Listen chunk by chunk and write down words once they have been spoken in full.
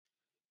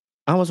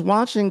I was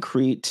watching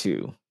Creed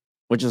 2,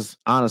 which is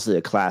honestly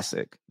a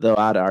classic, though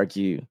I'd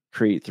argue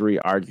Creed 3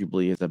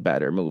 arguably is a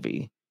better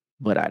movie,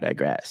 but I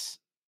digress.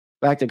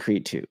 Back to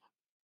Creed 2.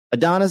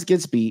 Adonis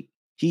gets beat,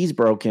 he's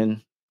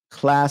broken.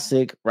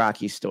 Classic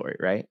Rocky story,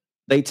 right?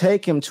 They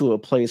take him to a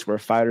place where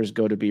fighters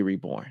go to be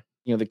reborn.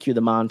 They cue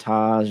the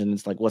montage and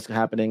it's like, what's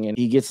happening? And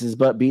he gets his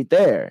butt beat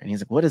there. And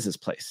he's like, what is this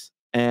place?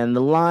 And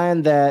the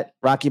line that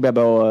Rocky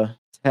Balboa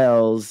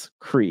tells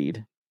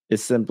Creed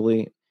is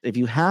simply, if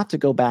you have to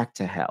go back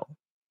to hell,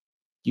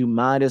 you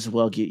might as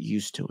well get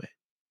used to it.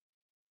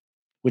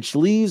 Which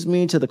leads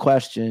me to the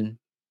question,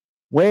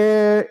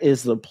 where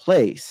is the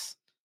place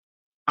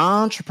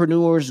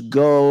entrepreneurs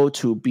go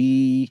to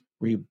be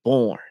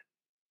reborn?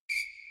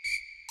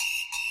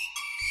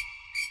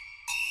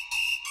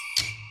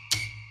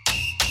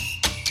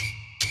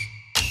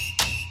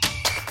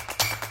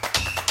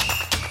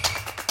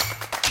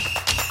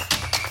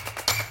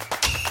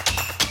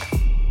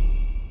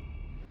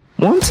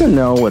 Want to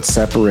know what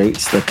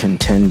separates the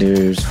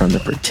contenders from the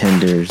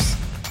pretenders,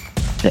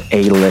 the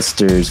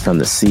A-listers from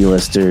the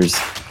C-listers,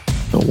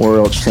 the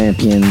world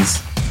champions,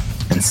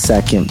 and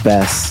second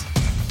best?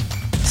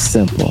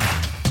 Simple.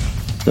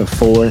 The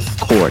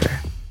fourth quarter.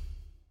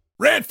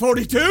 Red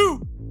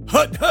 42,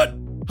 hut,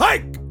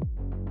 hike!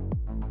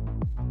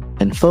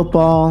 In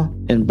football,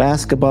 in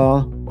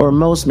basketball, or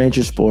most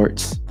major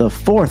sports, the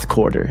fourth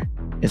quarter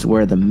is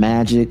where the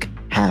magic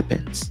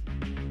happens.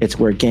 It's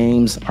where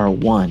games are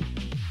won.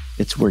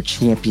 It's where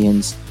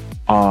champions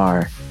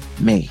are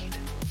made.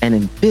 And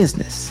in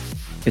business,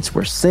 it's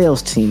where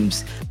sales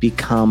teams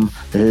become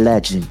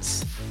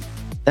legends.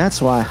 That's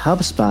why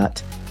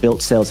HubSpot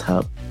built Sales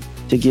Hub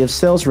to give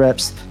sales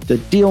reps the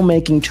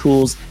deal-making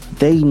tools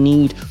they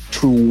need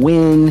to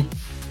win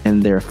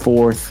in their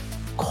fourth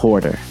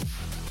quarter.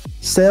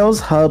 Sales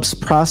Hub's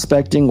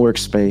prospecting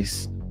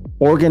workspace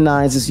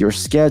organizes your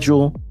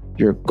schedule,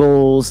 your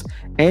goals,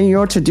 and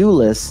your to-do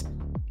list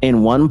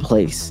in one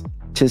place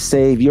to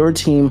save your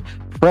team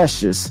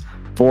precious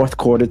fourth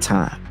quarter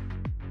time.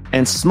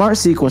 And Smart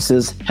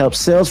Sequences help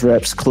sales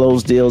reps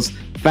close deals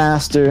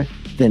faster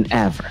than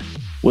ever.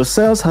 With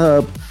Sales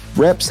Hub,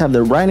 reps have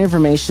the right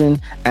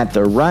information at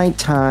the right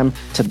time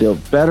to build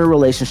better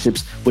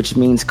relationships, which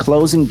means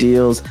closing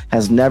deals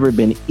has never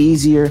been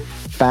easier,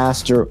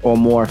 faster, or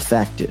more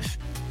effective.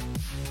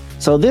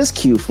 So this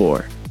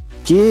Q4,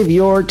 give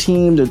your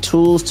team the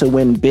tools to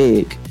win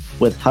big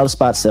with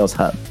HubSpot Sales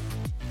Hub.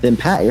 Then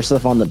pat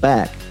yourself on the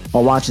back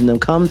while watching them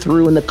come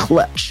through in the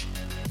clutch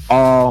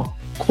all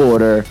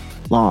quarter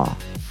long.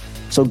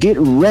 So get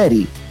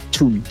ready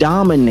to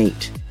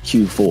dominate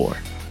Q4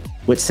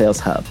 with Sales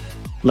Hub.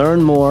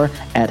 Learn more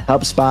at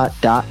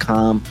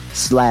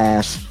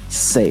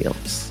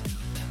HubSpot.com/sales.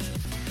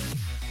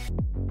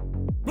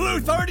 Blue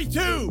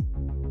 32!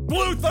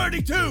 Blue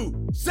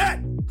 32!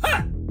 Set!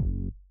 Ha!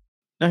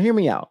 Now hear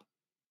me out.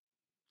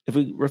 If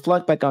we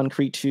reflect back on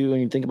Creed 2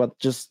 and you think about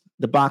just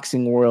the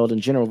boxing world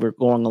in general, we're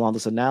going along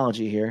this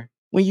analogy here.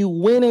 When you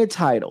win a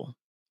title,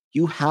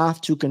 you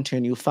have to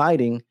continue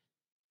fighting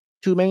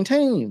to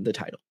maintain the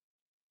title.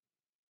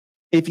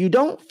 If you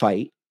don't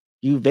fight,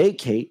 you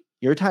vacate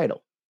your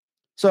title.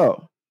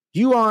 So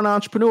you are an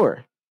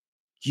entrepreneur.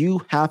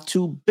 You have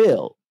to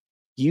build.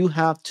 You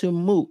have to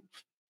move.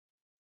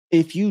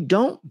 If you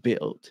don't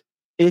build,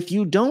 if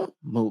you don't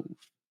move,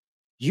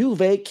 you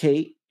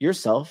vacate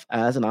yourself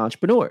as an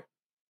entrepreneur.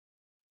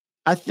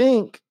 I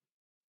think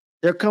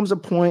there comes a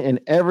point in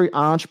every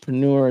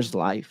entrepreneur's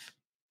life,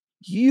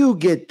 you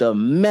get the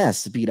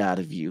mess beat out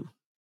of you.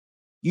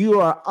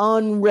 You are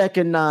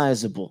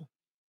unrecognizable.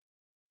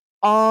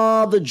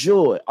 All the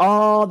joy,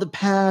 all the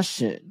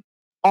passion,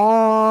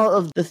 all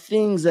of the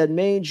things that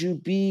made you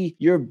be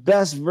your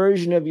best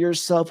version of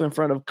yourself in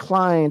front of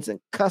clients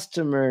and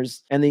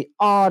customers and the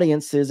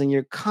audiences and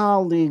your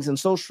colleagues and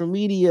social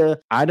media,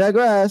 I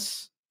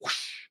digress,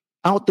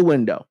 out the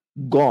window,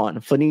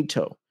 gone,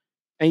 finito.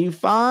 And you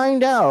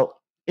find out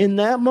in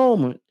that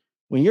moment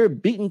when you're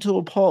beaten to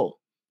a pulp,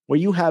 where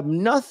you have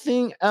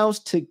nothing else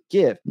to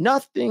give,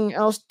 nothing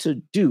else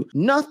to do,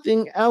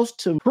 nothing else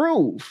to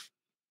prove,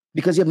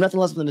 because you have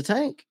nothing left in the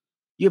tank.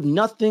 You have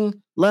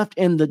nothing left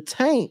in the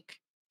tank.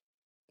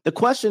 The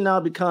question now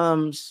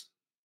becomes,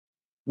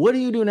 what do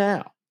you do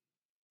now?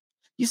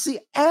 You see,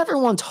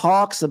 everyone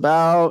talks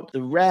about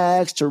the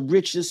rags to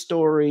riches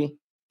story.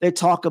 They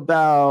talk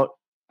about,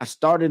 I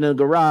started in a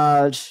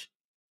garage.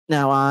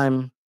 Now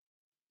I'm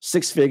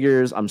 6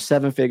 figures. I'm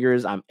 7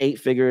 figures. I'm 8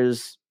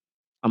 figures.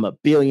 I'm a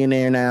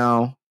billionaire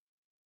now.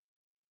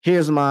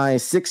 Here's my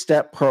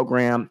 6-step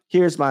program.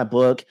 Here's my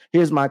book.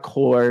 Here's my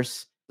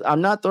course. I'm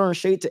not throwing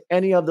shade to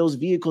any of those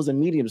vehicles and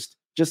mediums.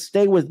 Just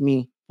stay with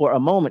me for a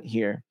moment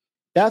here.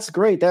 That's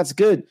great. That's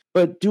good.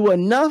 But do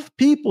enough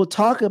people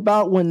talk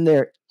about when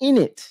they're in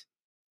it?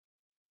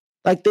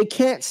 Like they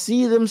can't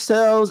see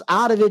themselves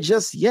out of it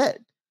just yet.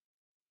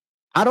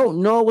 I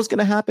don't know what's going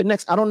to happen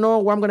next. I don't know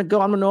where I'm going to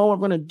go. I don't know what I'm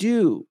going to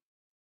do.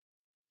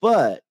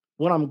 But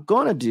what I'm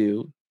going to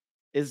do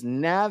is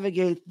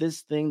navigate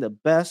this thing the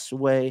best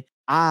way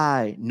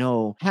I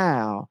know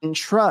how and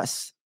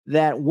trust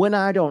that when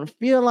I don't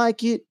feel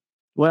like it,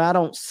 when I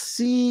don't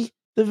see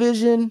the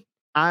vision,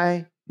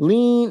 I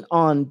lean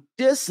on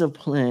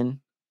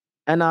discipline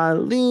and I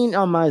lean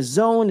on my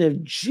zone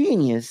of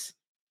genius.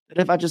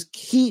 That if I just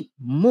keep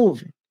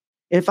moving,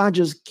 if I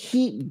just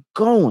keep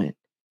going,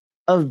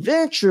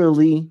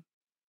 eventually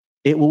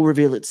it will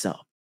reveal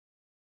itself.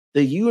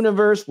 The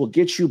universe will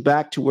get you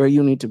back to where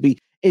you need to be.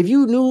 If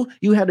you knew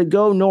you had to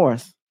go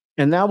north,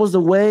 and that was the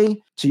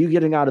way to you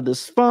getting out of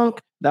this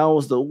funk, that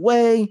was the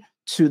way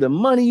to the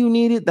money you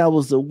needed, that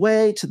was the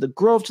way to the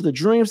growth, to the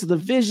dreams, to the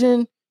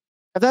vision.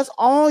 If that's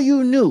all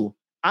you knew,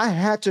 I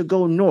had to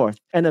go north,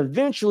 and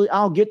eventually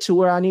I'll get to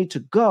where I need to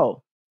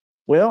go.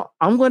 Well,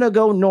 I'm going to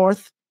go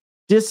north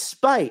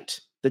despite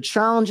the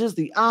challenges,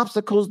 the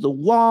obstacles, the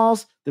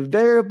walls, the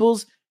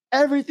variables,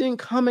 everything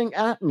coming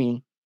at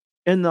me,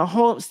 in the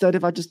hopes that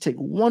if I just take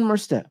one more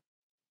step,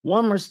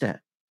 one more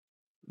step,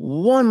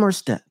 one more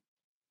step,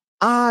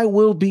 I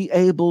will be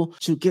able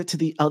to get to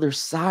the other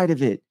side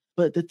of it.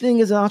 But the thing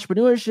is in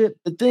entrepreneurship,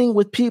 the thing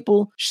with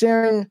people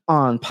sharing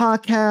on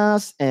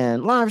podcasts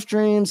and live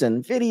streams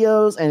and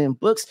videos and in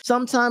books,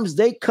 sometimes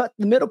they cut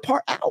the middle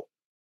part out.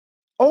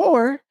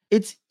 Or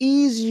it's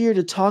easier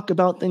to talk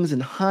about things in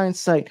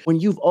hindsight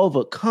when you've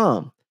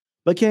overcome.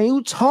 But can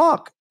you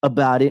talk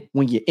about it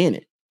when you're in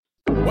it?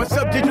 What's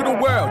up, digital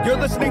world? You're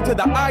listening to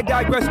the I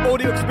Digress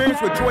audio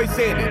experience with Troy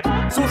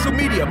Sandage. Social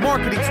media,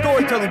 marketing,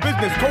 storytelling,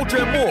 business, culture,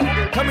 and more.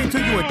 Coming to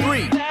you in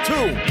 3,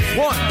 2,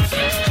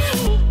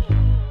 1.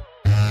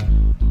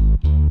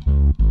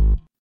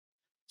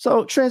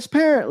 So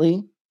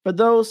transparently, for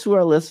those who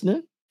are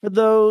listening, for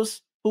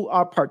those who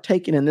are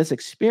partaking in this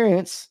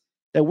experience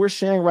that we're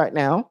sharing right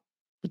now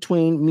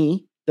between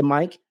me, the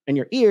mic, and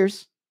your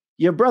ears,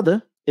 your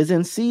brother is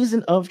in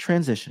season of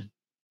transition.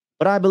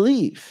 But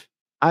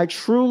I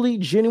truly,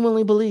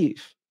 genuinely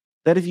believe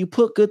that if you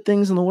put good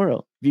things in the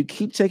world, if you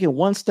keep taking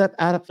one step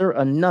after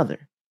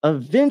another,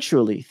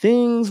 eventually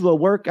things will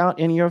work out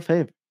in your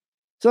favor.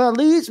 So that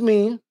leads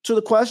me to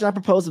the question I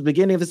proposed at the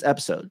beginning of this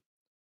episode.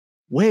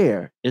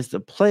 Where is the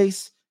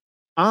place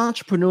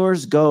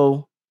entrepreneurs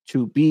go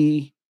to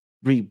be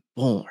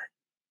reborn?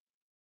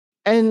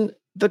 And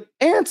the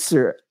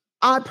answer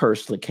I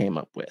personally came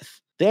up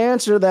with, the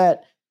answer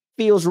that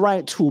feels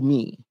right to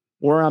me,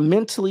 where I'm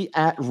mentally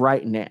at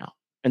right now,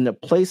 and the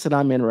place that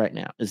I'm in right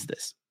now is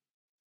this.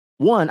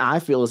 One, I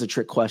feel is a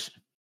trick question.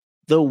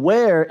 The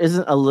where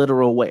isn't a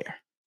literal where.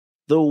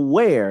 The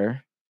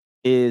where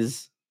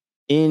is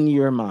in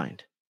your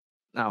mind.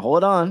 Now,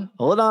 hold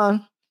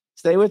on.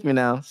 Stay with me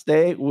now.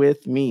 Stay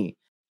with me.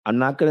 I'm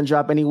not going to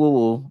drop any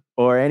woo-woo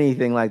or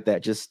anything like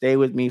that. Just stay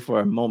with me for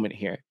a moment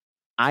here.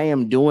 I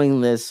am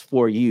doing this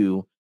for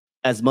you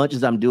as much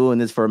as I'm doing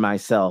this for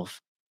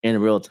myself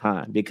in real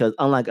time, because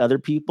unlike other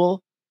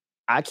people,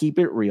 I keep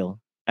it real.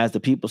 As the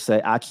people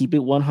say, I keep it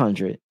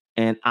 100,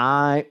 and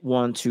I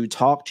want to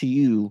talk to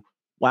you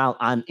while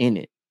I'm in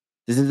it.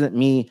 This isn't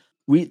me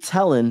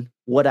retelling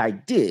what I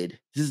did.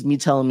 This is me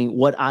telling me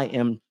what I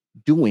am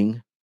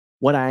doing,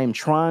 what I am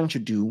trying to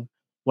do,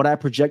 what I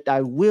project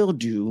I will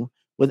do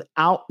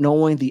without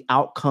knowing the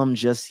outcome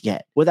just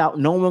yet, without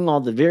knowing all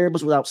the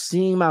variables, without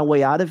seeing my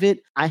way out of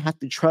it. I have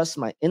to trust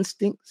my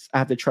instincts. I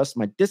have to trust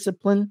my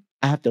discipline.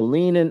 I have to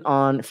lean in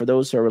on, for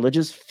those who are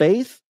religious,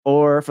 faith,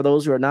 or for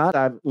those who are not,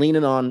 I'm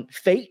leaning on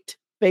faith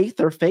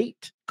or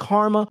fate,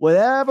 karma,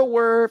 whatever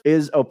word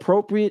is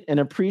appropriate and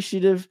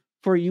appreciative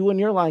for you and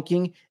your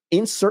liking,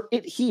 insert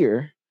it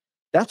here.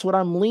 That's what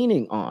I'm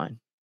leaning on.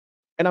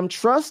 And I'm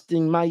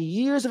trusting my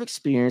years of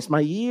experience,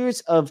 my years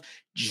of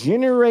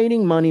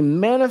generating money,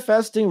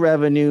 manifesting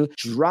revenue,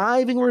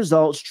 driving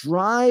results,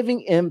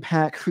 driving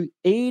impact,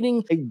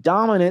 creating a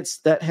dominance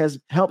that has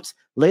helped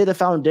lay the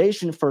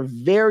foundation for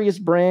various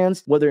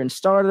brands, whether in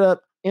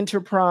startup,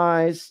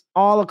 enterprise,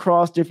 all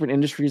across different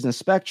industries and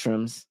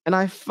spectrums. And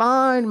I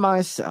find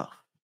myself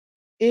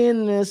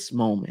in this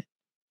moment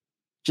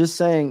just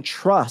saying,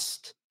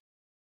 trust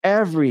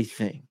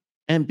everything.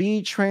 And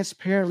be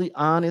transparently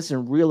honest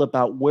and real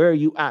about where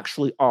you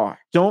actually are.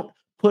 Don't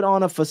put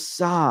on a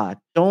facade.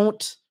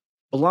 Don't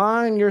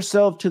blind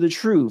yourself to the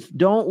truth.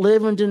 Don't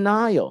live in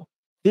denial.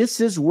 This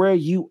is where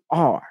you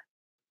are.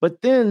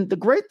 But then the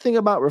great thing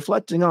about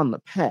reflecting on the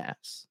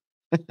past,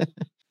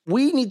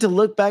 we need to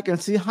look back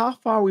and see how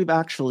far we've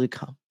actually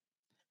come.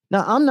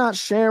 Now, I'm not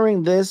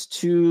sharing this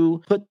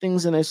to put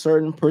things in a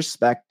certain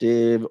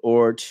perspective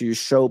or to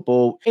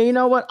showboat. And you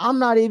know what? I'm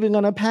not even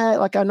going to pad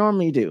like I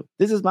normally do.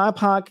 This is my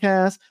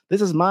podcast.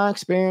 This is my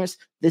experience.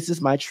 This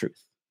is my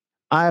truth.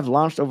 I have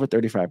launched over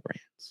 35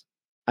 brands.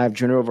 I have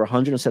generated over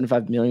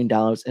 $175 million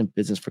in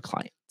business for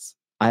clients.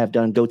 I have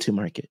done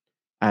go-to-market.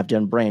 I have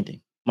done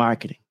branding,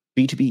 marketing,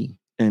 B2B,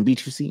 and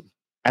B2C.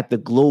 At the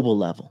global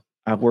level,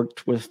 I've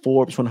worked with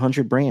Forbes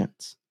 100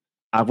 brands.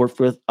 I've worked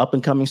with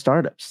up-and-coming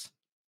startups.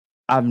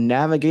 I've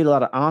navigated a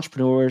lot of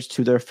entrepreneurs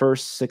to their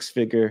first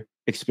six-figure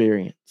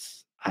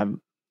experience. I'm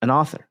an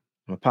author.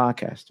 I'm a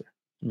podcaster.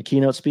 I'm a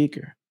keynote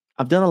speaker.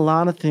 I've done a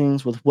lot of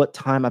things with what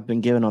time I've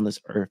been given on this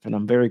earth, and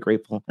I'm very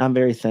grateful. I'm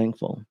very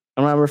thankful.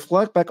 And when I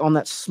reflect back on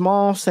that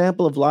small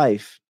sample of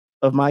life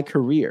of my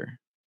career,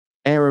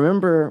 And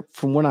remember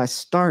from when I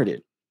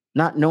started,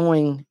 not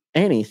knowing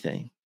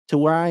anything to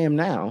where I am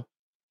now,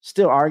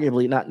 still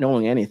arguably not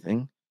knowing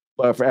anything,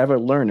 but a forever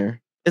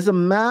learner, is a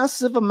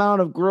massive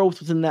amount of growth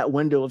within that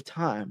window of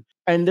time.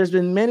 And there's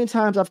been many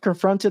times I've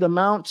confronted a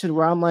mountain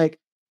where I'm like,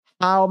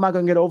 how am I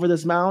going to get over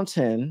this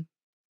mountain?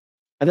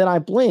 And then I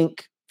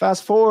blink,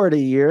 fast forward a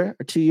year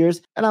or 2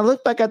 years, and I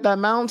look back at that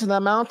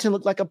mountain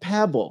looked like a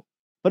pebble.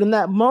 But in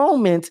that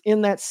moment,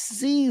 in that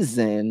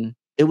season,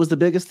 it was the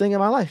biggest thing in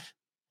my life.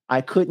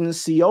 I couldn't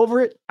see over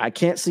it. I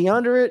can't see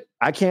under it.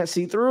 I can't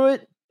see through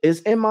it. It's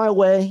in my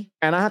way.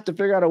 And I have to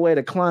figure out a way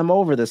to climb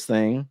over this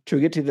thing to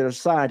get to the other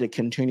side to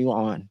continue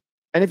on.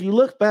 And if you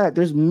look back,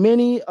 there's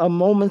many a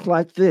moment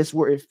like this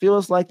where it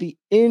feels like the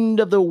end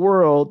of the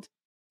world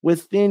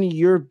within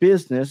your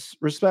business,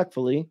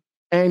 respectfully.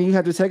 And you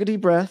have to take a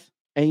deep breath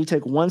and you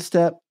take one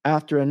step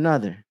after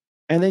another.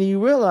 And then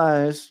you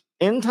realize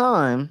in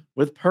time,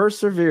 with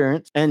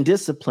perseverance and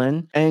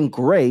discipline and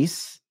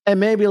grace, and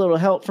maybe a little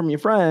help from your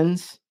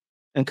friends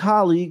and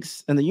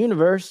colleagues and the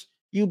universe,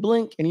 you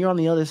blink and you're on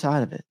the other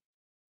side of it.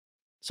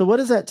 So what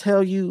does that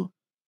tell you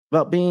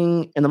about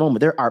being in the moment?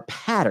 There are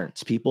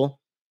patterns, people.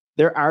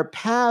 There are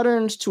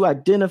patterns to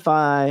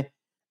identify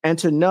and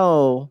to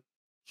know,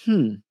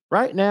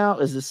 right now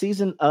is the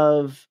season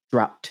of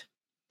drought.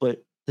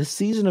 But the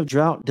season of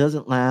drought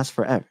doesn't last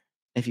forever.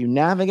 If you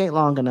navigate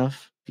long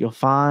enough, you'll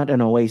find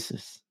an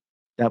oasis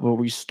that will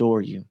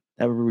restore you,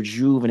 that will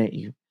rejuvenate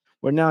you,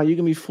 where now you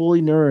can be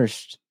fully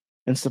nourished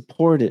and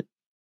supported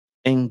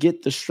and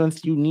get the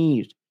strength you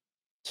need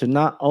to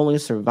not only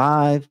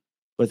survive,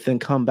 but then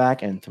come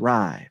back and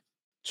thrive.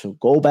 So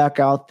go back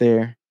out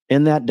there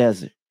in that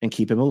desert and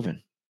keep it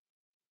moving.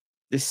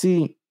 You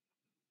see,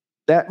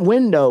 that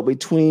window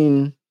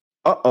between,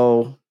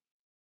 oh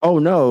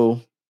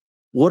no,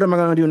 what am I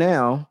going to do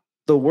now?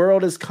 The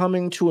world is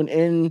coming to an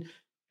end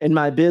in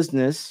my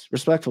business,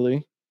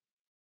 respectfully,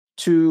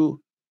 to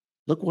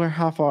look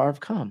how far I've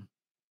come.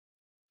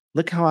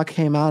 Look how I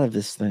came out of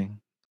this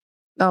thing.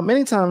 Now,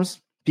 many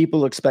times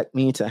people expect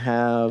me to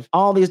have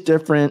all these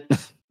different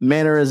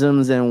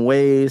mannerisms and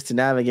ways to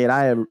navigate.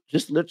 I have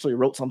just literally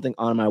wrote something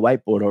on my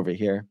whiteboard over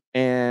here,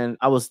 and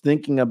I was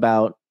thinking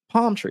about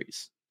palm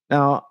trees.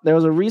 Now, there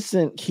was a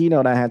recent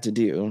keynote I had to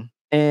do,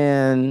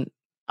 and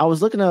I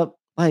was looking up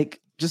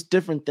just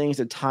different things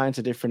that tie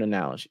into different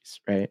analogies,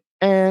 right?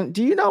 And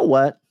do you know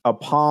what a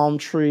palm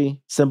tree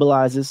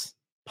symbolizes?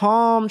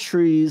 Palm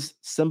trees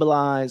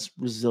symbolize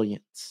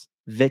resilience,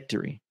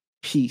 victory,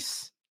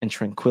 peace, and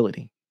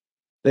tranquility.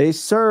 They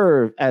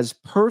serve as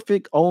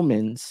perfect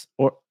omens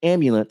or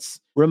amulets,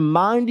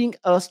 reminding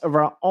us of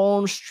our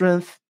own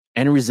strength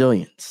and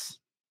resilience.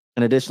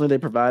 And additionally, they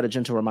provide a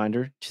gentle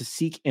reminder to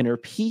seek inner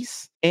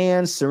peace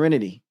and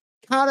serenity.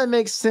 Kind of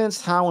makes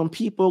sense how when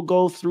people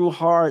go through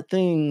hard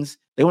things,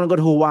 they want to go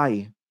to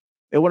Hawaii.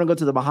 They want to go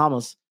to the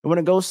Bahamas. They want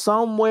to go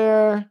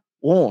somewhere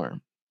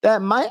warm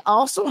that might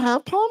also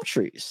have palm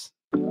trees.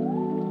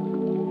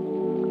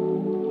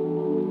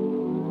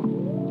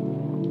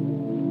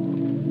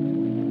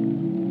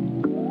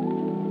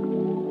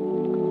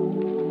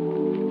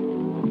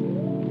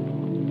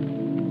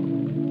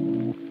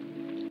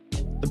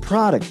 The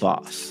Product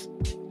Boss,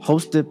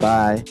 hosted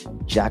by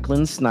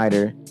Jacqueline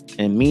Snyder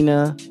and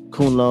Mina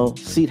Kunlo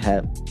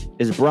Seethep,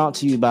 is brought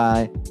to you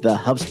by the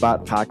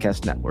HubSpot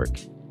Podcast Network,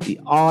 the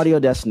audio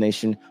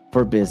destination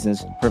for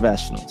business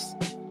professionals.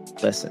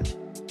 Listen,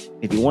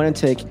 if you want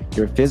to take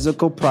your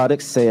physical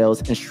product sales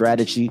and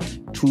strategy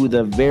to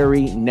the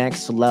very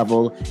next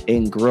level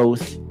in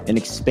growth and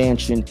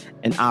expansion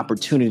and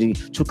opportunity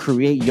to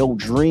create your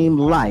dream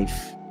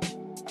life,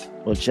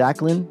 well,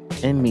 Jacqueline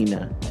and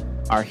Mina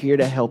are here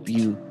to help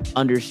you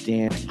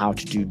understand how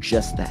to do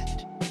just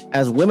that.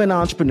 As women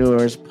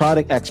entrepreneurs,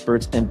 product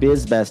experts, and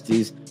biz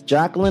besties,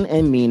 Jacqueline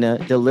and Mina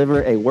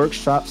deliver a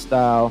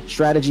workshop-style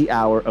strategy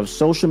hour of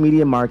social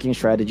media marketing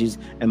strategies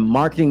and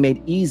marketing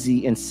made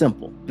easy and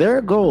simple. Their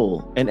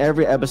goal in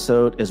every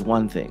episode is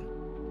one thing: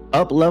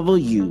 up-level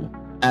you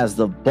as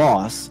the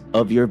boss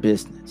of your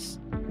business.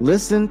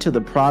 Listen to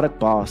The Product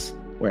Boss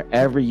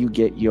wherever you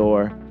get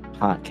your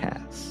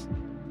podcasts.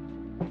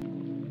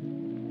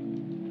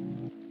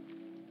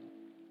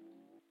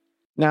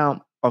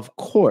 Now, of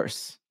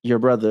course, your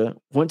brother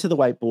went to the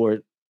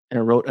whiteboard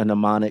and wrote a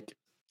mnemonic.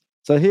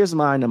 So here's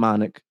my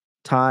mnemonic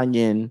tying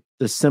in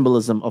the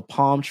symbolism of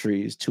palm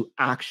trees to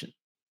action.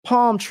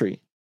 Palm tree,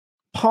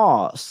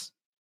 pause,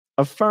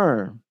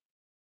 affirm,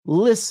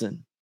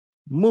 listen,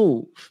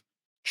 move,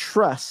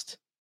 trust,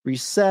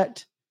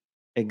 reset,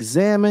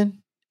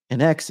 examine,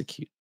 and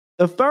execute.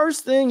 The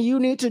first thing you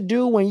need to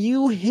do when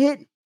you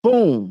hit,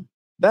 boom,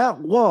 that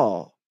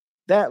wall,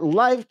 that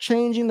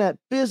life-changing, that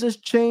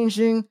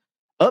business-changing,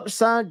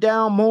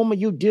 upside-down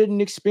moment you didn't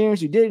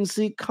experience, you didn't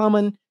see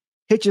coming,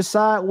 hit you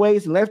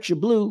sideways and left you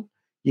blue,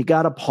 you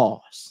got to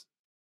pause.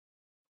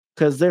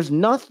 Because there's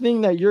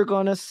nothing that you're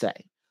going to say.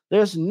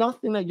 There's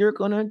nothing that you're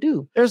going to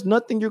do. There's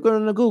nothing you're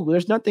going to Google.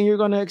 There's nothing you're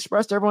going to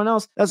express to everyone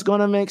else that's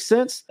going to make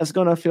sense, that's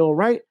going to feel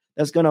right,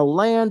 that's going to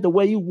land the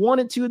way you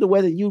want it to, the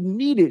way that you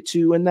need it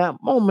to in that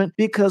moment,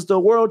 because the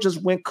world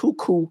just went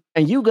cuckoo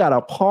and you got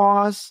to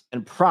pause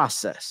and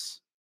process.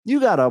 You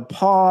got to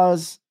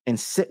pause and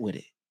sit with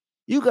it.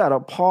 You got to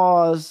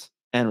pause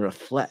and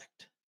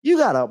reflect. You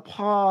got to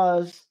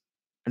pause.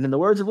 And in the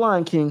words of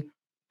Lion King,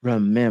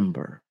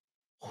 remember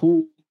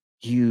who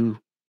you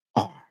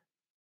are.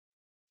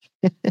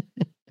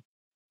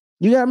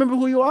 You got to remember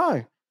who you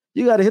are.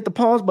 You got to hit the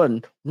pause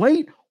button.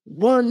 Wait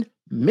 1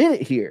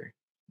 minute here.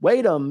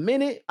 Wait a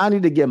minute. I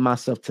need to get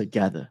myself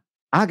together.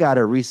 I got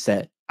to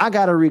reset. I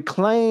got to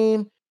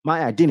reclaim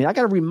my identity. I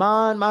got to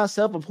remind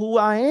myself of who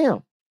I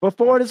am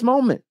before this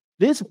moment.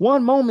 This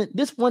one moment,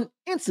 this one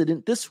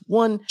incident, this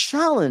one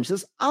challenge,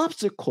 this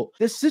obstacle,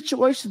 this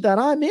situation that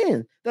I'm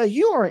in, that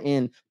you are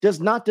in,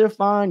 does not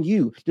define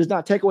you, does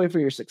not take away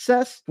from your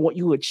success, for what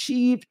you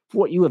achieved, for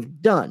what you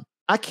have done.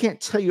 I can't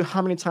tell you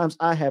how many times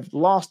I have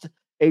lost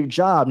a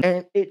job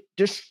and it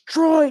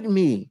destroyed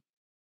me.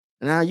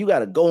 Now you got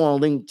to go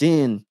on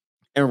LinkedIn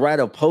and write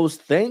a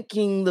post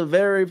thanking the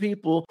very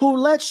people who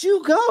let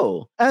you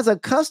go as a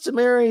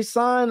customary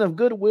sign of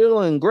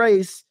goodwill and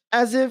grace,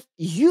 as if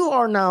you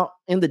are now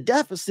in the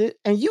deficit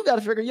and you got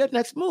to figure your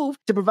next move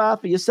to provide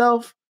for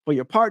yourself, for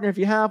your partner if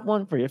you have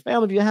one, for your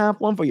family if you have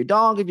one, for your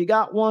dog if you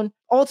got one.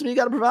 Ultimately, you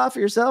got to provide for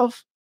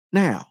yourself.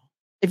 Now,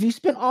 if you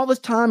spend all this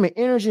time and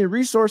energy and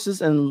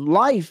resources and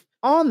life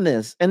on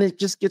this and it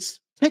just gets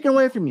taken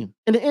away from you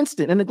in an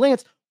instant, in a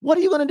glance, what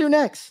are you going to do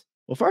next?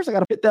 Well, first I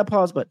got to hit that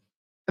pause button.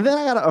 And then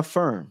I got to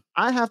affirm.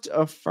 I have to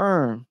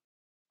affirm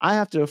I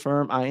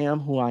am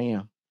who I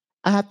am.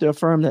 I have to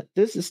affirm that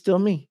this is still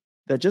me.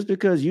 That just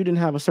because you didn't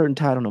have a certain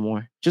title no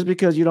more, just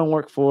because you don't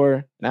work for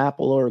an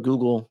Apple or a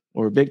Google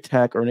or a big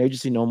tech or an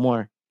agency no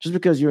more, just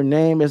because your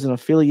name isn't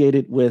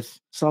affiliated with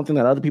something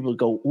that other people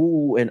go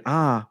ooh and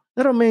ah,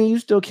 that don't mean you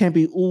still can't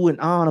be ooh and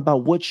ah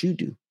about what you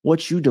do,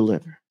 what you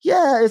deliver.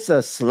 Yeah, it's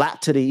a slap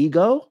to the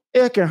ego.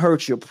 It can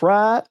hurt your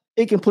pride.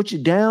 It can put you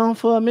down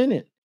for a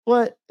minute.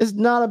 But it's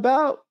not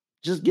about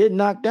just getting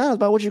knocked down. It's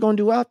about what you're going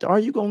to do after. Are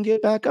you going to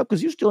get back up?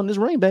 Because you're still in this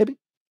ring, baby.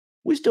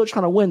 We're still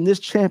trying to win this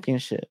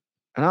championship.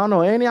 And I don't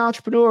know any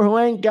entrepreneur who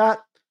ain't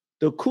got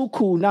the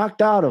cuckoo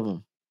knocked out of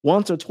them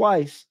once or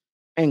twice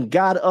and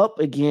got up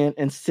again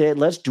and said,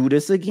 let's do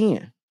this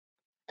again.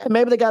 And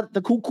maybe they got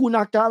the cuckoo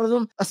knocked out of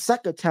them a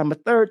second time, a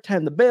third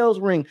time. The bells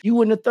ring.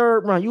 You in the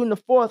third round. You in the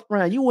fourth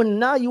round. You in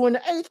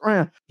the eighth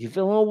round. You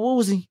feeling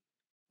woozy.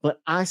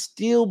 But I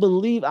still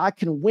believe I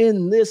can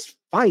win this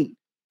fight.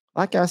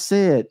 Like I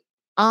said,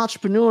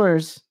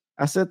 entrepreneurs,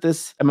 I said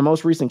this in my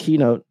most recent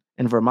keynote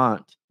in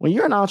Vermont. When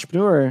you're an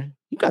entrepreneur,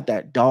 you got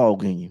that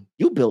dog in you.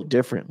 You built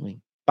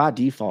differently by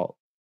default.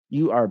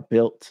 You are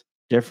built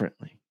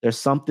differently. There's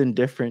something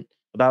different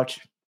about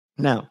you.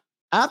 Now,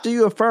 after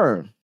you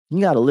affirm,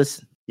 you got to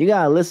listen. You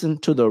got to listen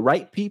to the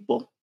right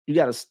people. You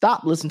got to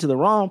stop listening to the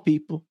wrong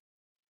people.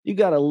 You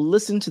got to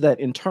listen to that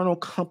internal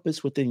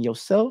compass within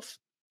yourself.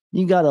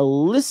 You got to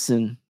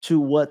listen to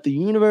what the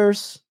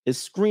universe is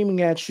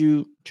screaming at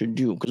you to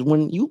do. Because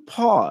when you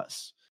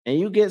pause and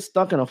you get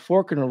stuck in a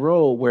fork in the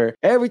road where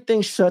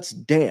everything shuts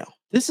down,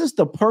 this is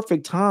the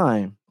perfect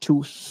time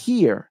to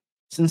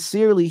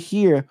sincerely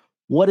hear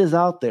what is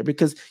out there,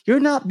 because you're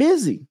not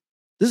busy.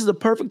 This is the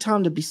perfect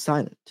time to be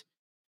silent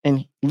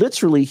and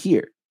literally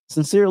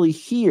sincerely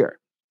hear.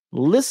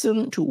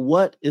 Listen to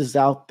what is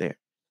out there.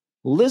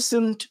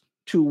 Listen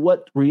to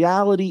what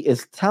reality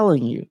is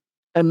telling you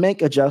and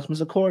make adjustments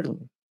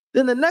accordingly.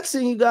 Then the next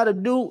thing you got to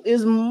do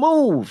is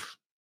move.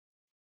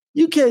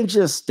 You can't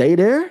just stay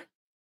there.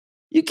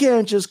 You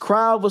can't just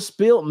cry over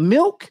spilled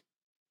milk.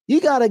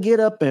 You got to get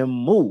up and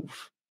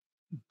move.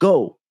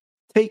 Go.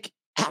 Take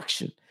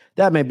action.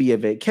 That may be a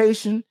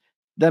vacation.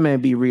 That may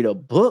be read a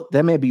book.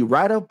 That may be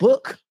write a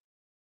book.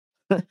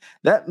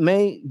 That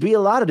may be a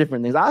lot of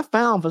different things. I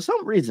found for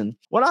some reason,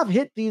 when I've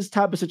hit these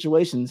type of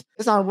situations,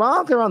 it's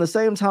ironically around the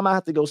same time I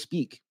have to go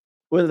speak,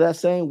 whether that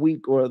same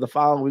week or the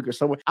following week or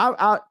somewhere.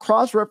 I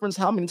cross-reference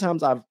how many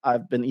times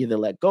I've been either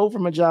let go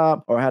from a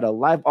job or had a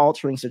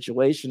life-altering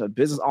situation, a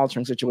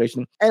business-altering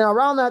situation. And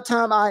around that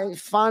time, I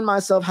find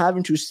myself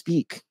having to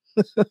speak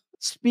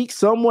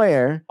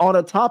somewhere on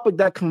a topic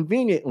that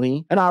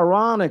conveniently and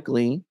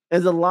ironically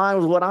is aligned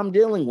with what I'm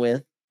dealing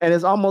with. And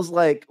it's almost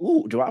like,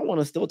 ooh, do I want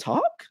to still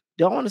talk?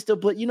 Do I want to still,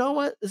 but you know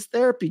what? It's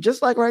therapy.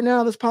 Just like right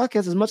now, this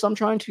podcast, as much as I'm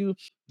trying to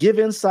give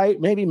insight,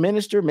 maybe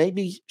minister,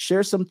 maybe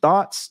share some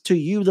thoughts to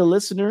you, the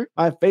listener,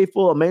 my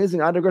faithful,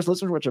 amazing I Digress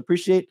listeners, which I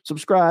appreciate.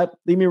 Subscribe,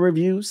 leave me a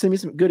review, send me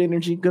some good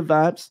energy, good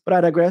vibes. But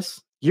I digress.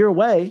 Your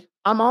way.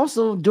 I'm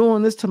also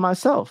doing this to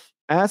myself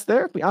as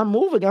therapy. I'm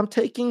moving. I'm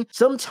taking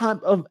some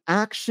type of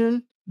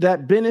action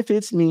that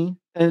benefits me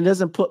and it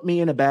doesn't put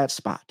me in a bad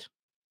spot.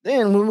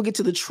 Then when we get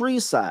to the tree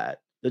side,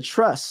 the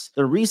trust,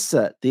 the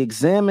reset, the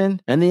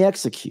examine, and the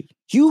execute.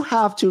 You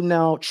have to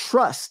now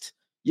trust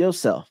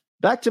yourself.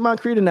 Back to my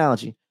Creed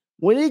analogy.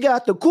 When he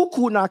got the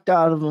cuckoo knocked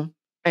out of him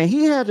and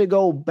he had to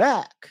go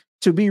back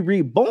to be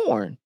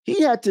reborn,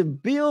 he had to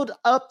build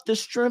up the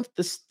strength,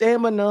 the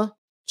stamina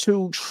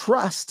to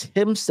trust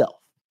himself,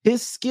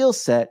 his skill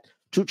set,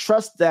 to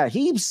trust that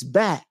he's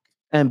back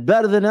and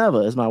better than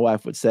ever, as my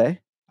wife would say.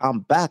 I'm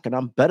back and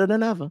I'm better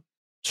than ever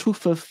to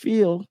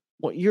fulfill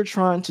what you're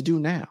trying to do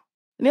now.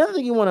 And the other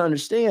thing you want to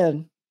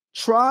understand,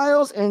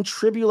 trials and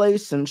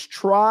tribulations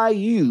try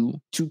you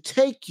to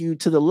take you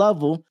to the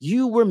level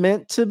you were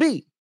meant to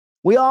be.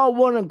 We all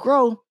want to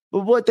grow,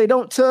 but what they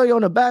don't tell you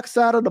on the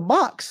backside of the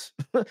box,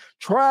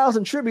 trials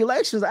and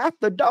tribulations at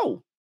the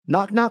door.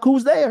 Knock, knock,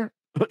 who's there?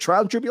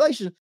 Trials and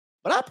tribulations.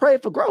 But I pray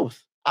for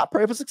growth. I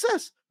pray for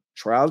success.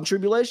 Trials and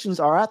tribulations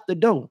are at the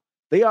door.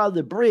 They are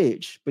the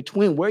bridge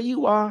between where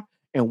you are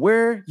and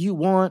where you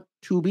want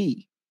to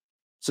be.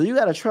 So you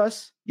got to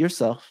trust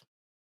yourself.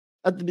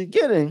 At the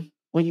beginning,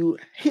 when you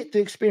hit the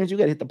experience, you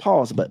got to hit the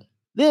pause button.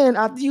 Then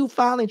after you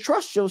finally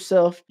trust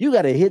yourself, you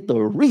got to hit the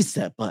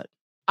reset button.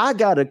 I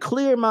got to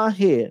clear my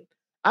head.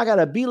 I got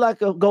to be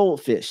like a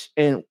goldfish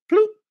and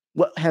bloop,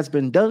 what has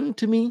been done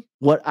to me,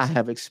 what I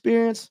have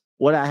experienced,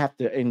 what I have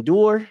to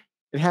endure,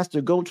 it has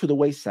to go to the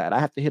wayside. I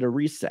have to hit a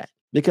reset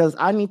because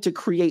I need to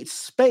create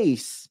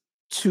space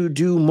to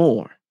do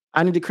more.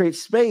 I need to create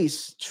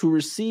space to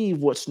receive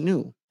what's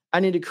new. I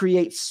need to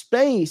create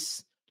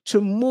space to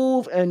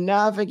move and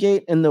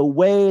navigate in the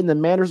way and the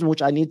manners in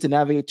which I need to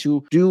navigate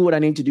to do what I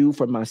need to do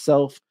for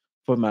myself,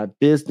 for my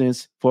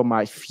business, for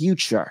my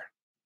future.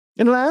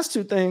 And the last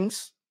two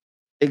things,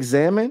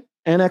 examine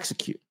and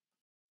execute.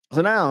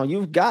 So now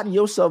you've gotten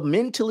yourself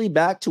mentally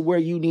back to where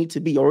you need to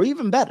be, or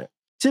even better.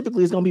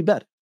 Typically, it's going to be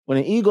better. When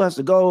an eagle has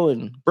to go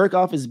and break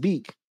off his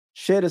beak,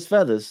 shed his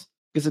feathers,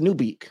 gets a new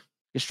beak,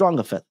 gets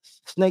stronger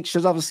feathers. Snake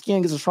sheds off his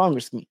skin, gets a stronger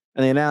skin.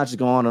 And the analogies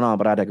go on and on,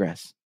 but I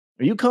digress.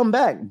 When you come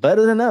back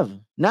better than ever,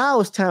 now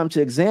it's time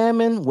to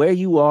examine where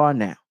you are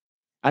now.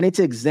 I need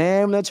to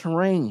examine the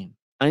terrain.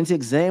 I need to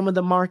examine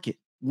the market.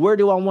 Where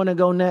do I want to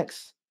go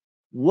next?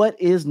 What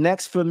is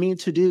next for me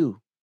to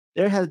do?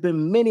 There has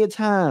been many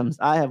times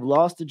I have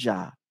lost a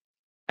job.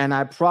 And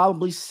I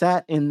probably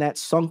sat in that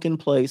sunken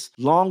place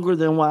longer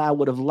than what I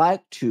would have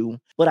liked to,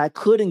 but I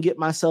couldn't get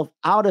myself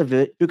out of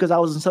it because I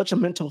was in such a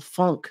mental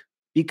funk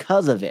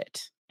because of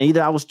it. And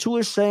either I was too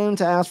ashamed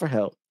to ask for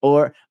help,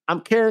 or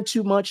I'm caring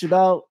too much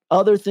about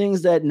other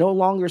things that no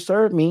longer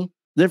serve me.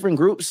 Different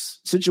groups,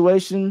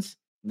 situations,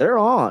 they're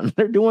on.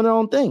 They're doing their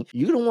own thing.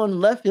 You're the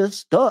one left here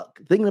stuck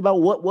thinking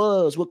about what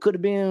was, what could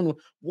have been,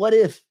 what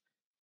if,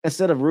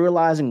 instead of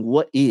realizing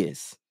what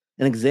is.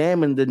 And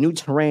examine the new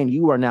terrain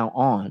you are now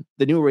on,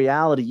 the new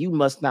reality you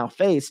must now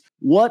face.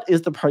 What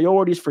is the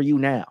priorities for you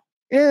now?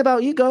 It ain't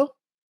about ego.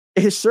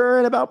 It's sure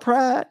ain't about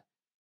pride.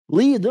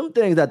 Leave them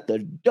things at the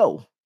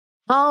door.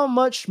 How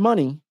much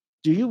money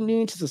do you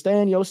need to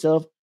sustain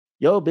yourself,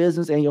 your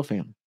business, and your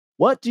family?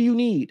 What do you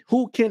need?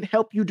 Who can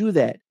help you do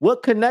that?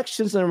 What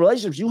connections and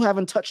relationships you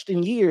haven't touched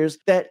in years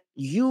that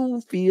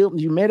you feel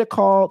you made a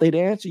call, they'd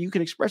answer, you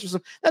can express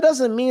yourself. That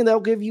doesn't mean they'll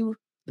give you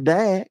the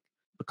bag.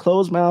 But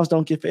closed mouths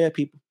don't get fed,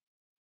 people.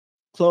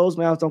 Closed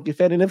mouths don't get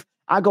fed. And if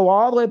I go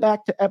all the way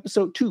back to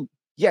episode 2,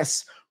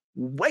 yes,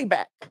 way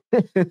back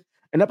in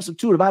episode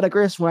 2 of I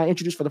Digress, when I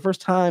introduced for the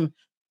first time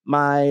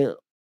my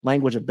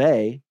language of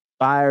Bay,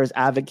 buyers,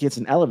 advocates,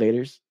 and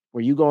elevators,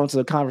 where you go into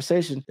the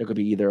conversation, there could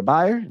be either a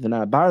buyer, they're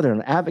not a buyer, they're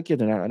an advocate,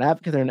 they're not an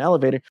advocate, they're an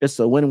elevator. It's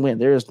a win-win.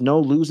 There is no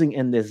losing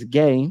in this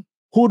game.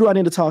 Who do I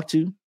need to talk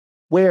to?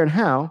 Where and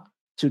how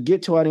to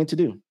get to what I need to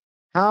do?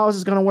 How is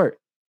this going to work?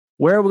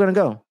 Where are we going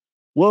to go?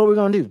 What are we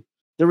going to do?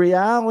 The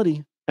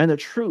reality and the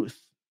truth,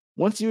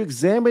 once you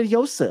examine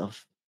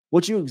yourself,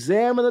 once you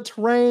examine the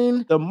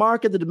terrain, the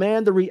market, the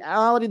demand, the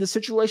reality, the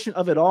situation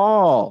of it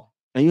all,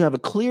 and you have a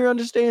clear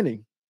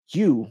understanding,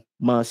 you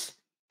must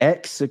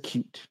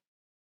execute.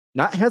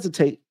 Not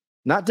hesitate,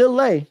 not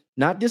delay,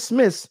 not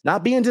dismiss,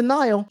 not be in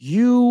denial.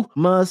 You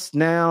must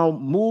now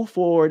move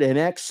forward and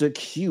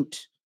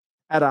execute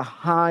at a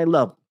high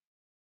level.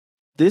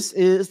 This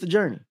is the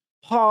journey.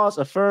 Pause,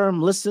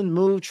 affirm, listen,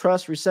 move,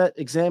 trust, reset,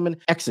 examine,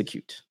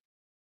 execute.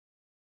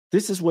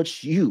 This is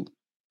what you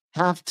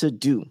have to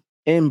do.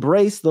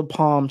 Embrace the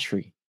palm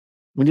tree.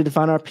 We need to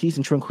find our peace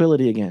and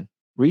tranquility again.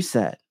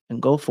 Reset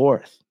and go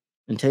forth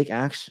and take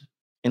action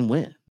and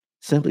win.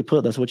 Simply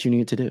put, that's what you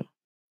need to do.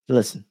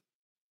 Listen,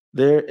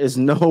 there is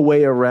no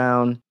way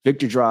around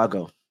Victor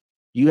Drago.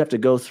 You have to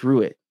go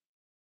through it.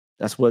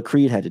 That's what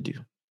Creed had to do.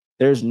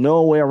 There's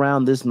no way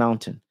around this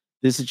mountain,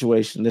 this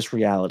situation, this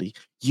reality.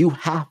 You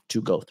have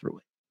to go through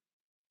it.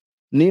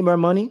 Need more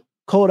money?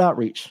 Cold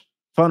outreach,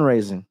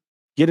 fundraising,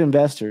 get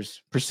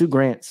investors, pursue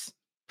grants,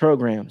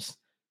 programs,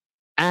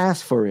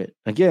 ask for it.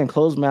 Again,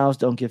 closed mouths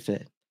don't get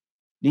fed.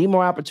 Need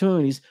more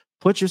opportunities?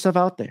 Put yourself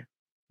out there.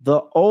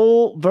 The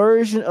old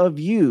version of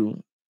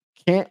you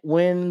can't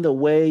win the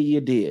way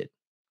you did.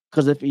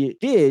 Because if you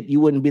did,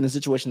 you wouldn't be in the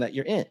situation that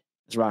you're in.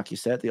 As Rocky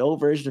said, the old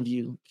version of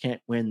you can't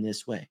win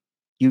this way.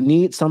 You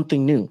need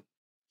something new.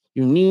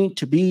 You need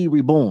to be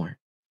reborn.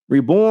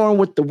 Reborn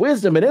with the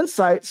wisdom and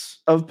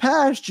insights of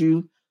past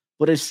you,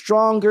 but a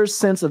stronger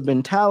sense of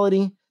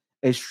mentality,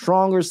 a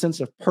stronger sense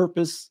of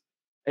purpose,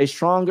 a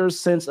stronger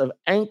sense of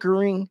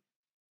anchoring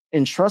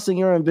and trusting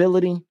your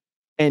ability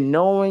and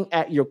knowing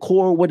at your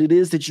core what it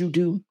is that you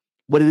do,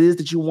 what it is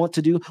that you want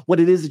to do, what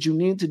it is that you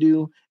need to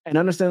do, and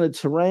understand the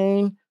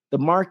terrain, the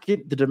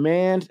market, the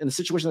demand, and the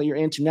situation that you're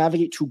in to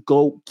navigate to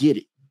go get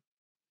it.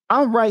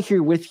 I'm right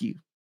here with you.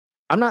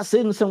 I'm not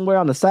sitting somewhere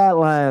on the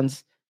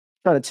sidelines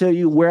trying to tell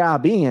you where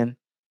I've been.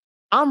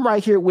 I'm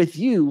right here with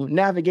you,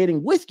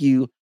 navigating with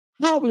you.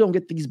 How are we going to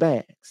get these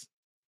bags?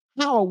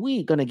 How are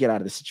we going to get out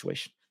of this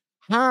situation?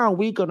 How are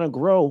we going to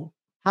grow?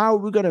 How are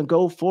we going to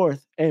go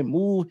forth and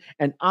move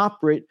and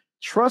operate,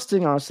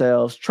 trusting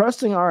ourselves,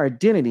 trusting our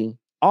identity?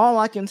 All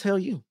I can tell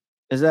you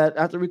is that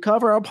after we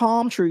cover our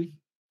palm tree,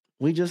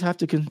 we just have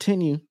to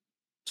continue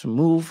to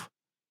move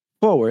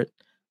forward.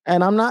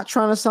 And I'm not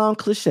trying to sound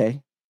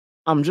cliche.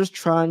 I'm just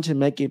trying to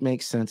make it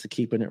make sense of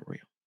keeping it real.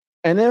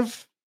 And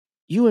if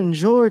you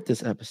enjoyed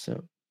this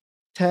episode,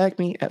 tag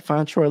me at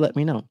Find Troy, let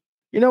me know.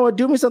 You know what?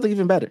 Do me something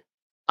even better.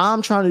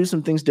 I'm trying to do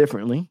some things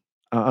differently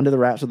under the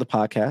wraps of the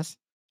podcast.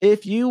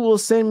 If you will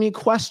send me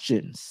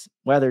questions,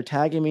 whether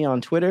tagging me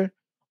on Twitter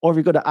or if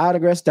you go to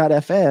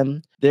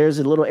idigress.fm, there's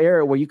a little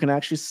area where you can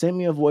actually send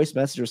me a voice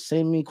message or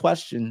send me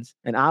questions,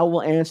 and I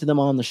will answer them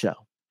on the show.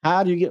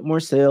 How do you get more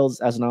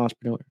sales as an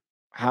entrepreneur?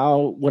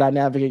 How would I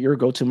navigate your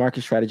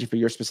go-to-market strategy for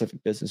your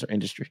specific business or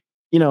industry?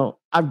 You know,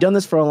 I've done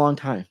this for a long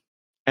time,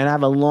 and I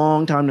have a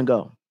long time to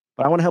go,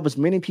 but I want to help as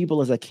many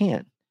people as I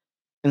can.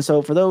 And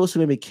so for those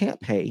who maybe can't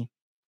pay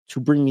to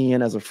bring me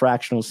in as a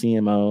fractional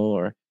CMO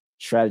or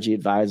strategy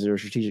advisor or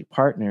strategic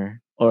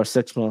partner or a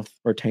 6-month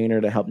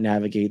retainer to help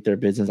navigate their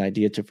business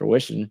idea to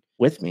fruition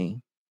with me.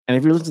 And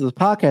if you're listening to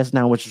the podcast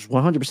now, which is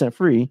 100%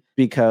 free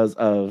because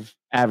of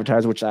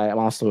advertisers, which I am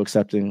also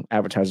accepting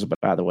advertisers, but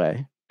by the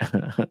way,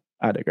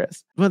 I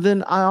digress. But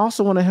then I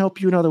also want to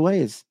help you in other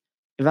ways.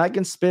 If I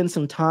can spend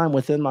some time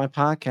within my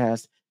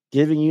podcast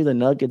giving you the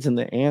nuggets and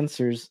the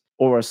answers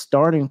or a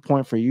starting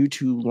point for you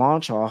to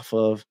launch off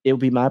of, it would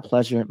be my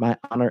pleasure, my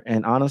honor,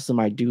 and honestly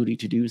my duty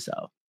to do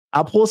so.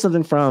 I'll pull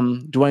something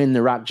from Dwayne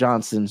 "The Rock"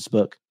 Johnson's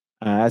book.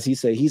 As he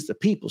said, he's the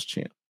people's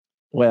champ.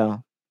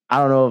 Well, I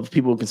don't know if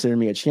people consider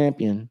me a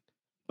champion,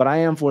 but I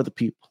am for the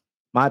people.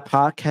 My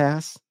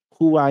podcast,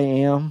 who I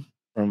am,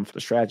 from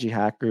the strategy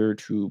hacker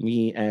to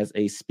me as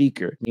a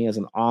speaker, me as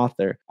an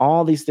author,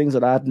 all these things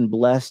that I've been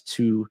blessed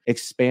to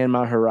expand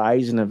my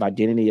horizon of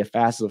identity, a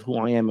facet of who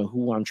I am and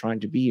who I'm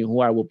trying to be and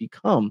who I will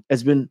become,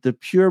 has been the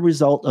pure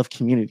result of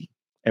community.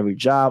 Every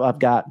job I've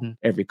gotten,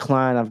 every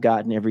client I've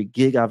gotten, every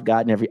gig I've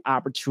gotten, every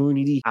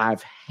opportunity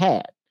I've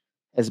had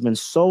has been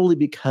solely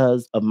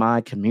because of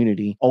my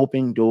community,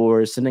 opening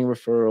doors, sending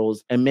referrals,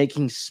 and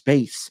making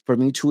space for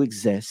me to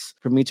exist,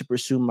 for me to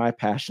pursue my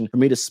passion, for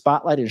me to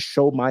spotlight and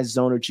show my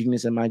zone of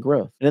genius and my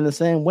growth. And in the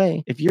same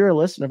way, if you're a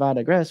listener of I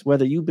Digress,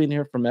 whether you've been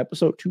here from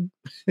episode 2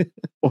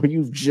 or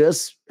you've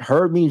just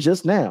heard me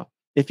just now,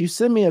 if you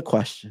send me a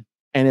question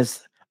and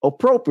it's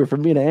appropriate for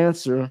me to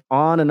answer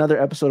on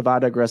another episode of I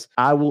Digress,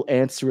 I will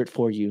answer it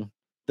for you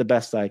the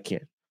best I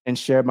can and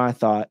share my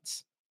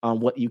thoughts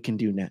on what you can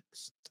do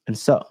next. And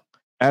so,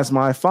 as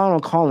my final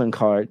calling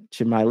card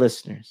to my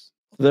listeners,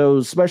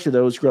 those, especially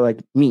those who are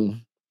like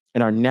me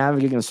and are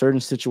navigating a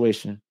certain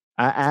situation,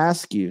 I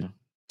ask you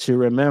to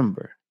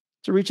remember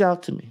to reach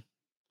out to me.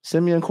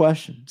 Send me a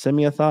question, send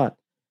me a thought,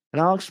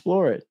 and I'll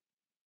explore it.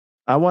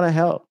 I want to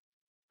help.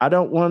 I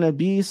don't want to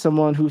be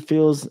someone who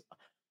feels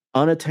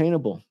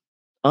unattainable,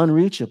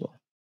 unreachable.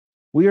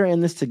 We are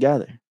in this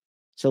together.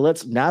 So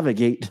let's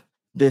navigate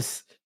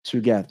this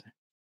together.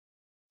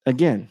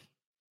 Again,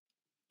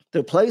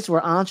 the place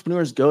where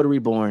entrepreneurs go to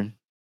reborn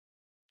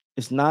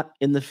is not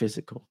in the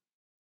physical.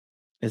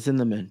 It's in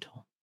the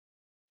mental.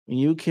 When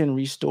you can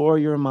restore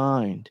your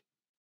mind,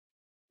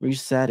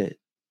 reset it,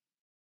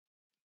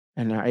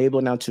 and are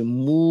able now to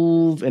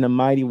move in a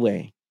mighty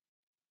way,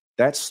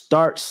 that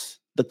starts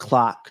the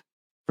clock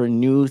for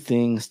new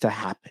things to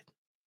happen.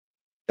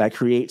 That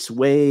creates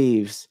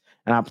waves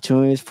and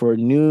opportunities for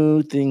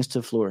new things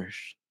to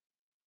flourish.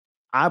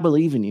 I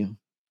believe in you.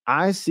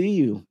 I see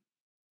you.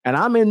 And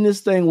I'm in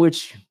this thing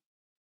with you.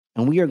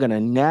 And we are going to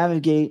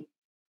navigate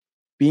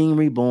being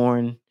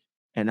reborn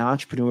and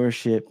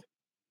entrepreneurship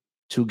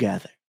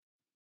together.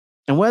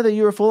 And whether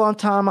you're a full-on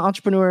time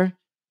entrepreneur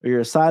or you're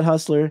a side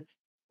hustler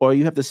or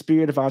you have the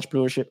spirit of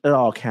entrepreneurship, it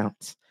all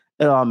counts.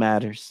 It all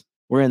matters.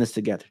 We're in this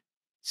together.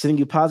 Sending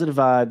you positive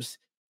vibes,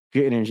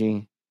 good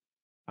energy.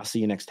 I'll see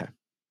you next time.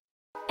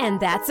 And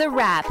that's a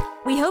wrap.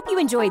 We hope you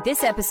enjoyed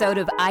this episode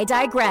of I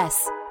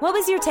Digress. What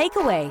was your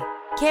takeaway?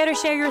 Care to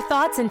share your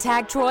thoughts and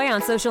tag Troy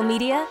on social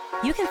media?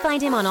 You can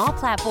find him on all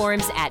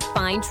platforms at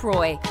Find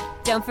Troy.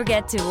 Don't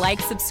forget to like,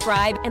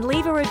 subscribe, and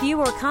leave a review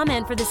or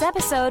comment for this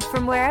episode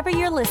from wherever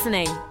you're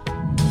listening.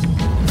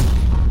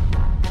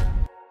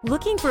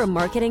 Looking for a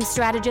marketing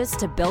strategist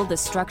to build the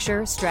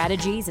structure,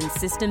 strategies, and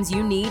systems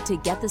you need to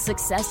get the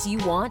success you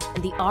want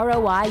and the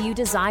ROI you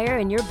desire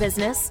in your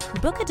business?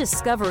 Book a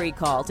discovery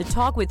call to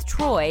talk with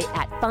Troy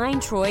at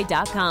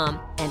findtroy.com.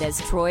 And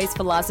as Troy's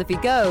philosophy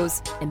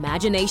goes,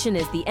 imagination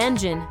is the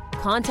engine,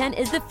 content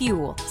is the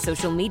fuel,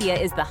 social media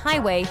is the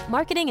highway,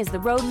 marketing is the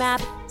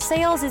roadmap,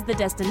 sales is the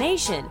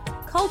destination,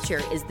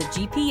 culture is the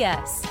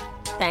GPS.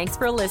 Thanks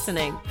for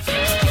listening.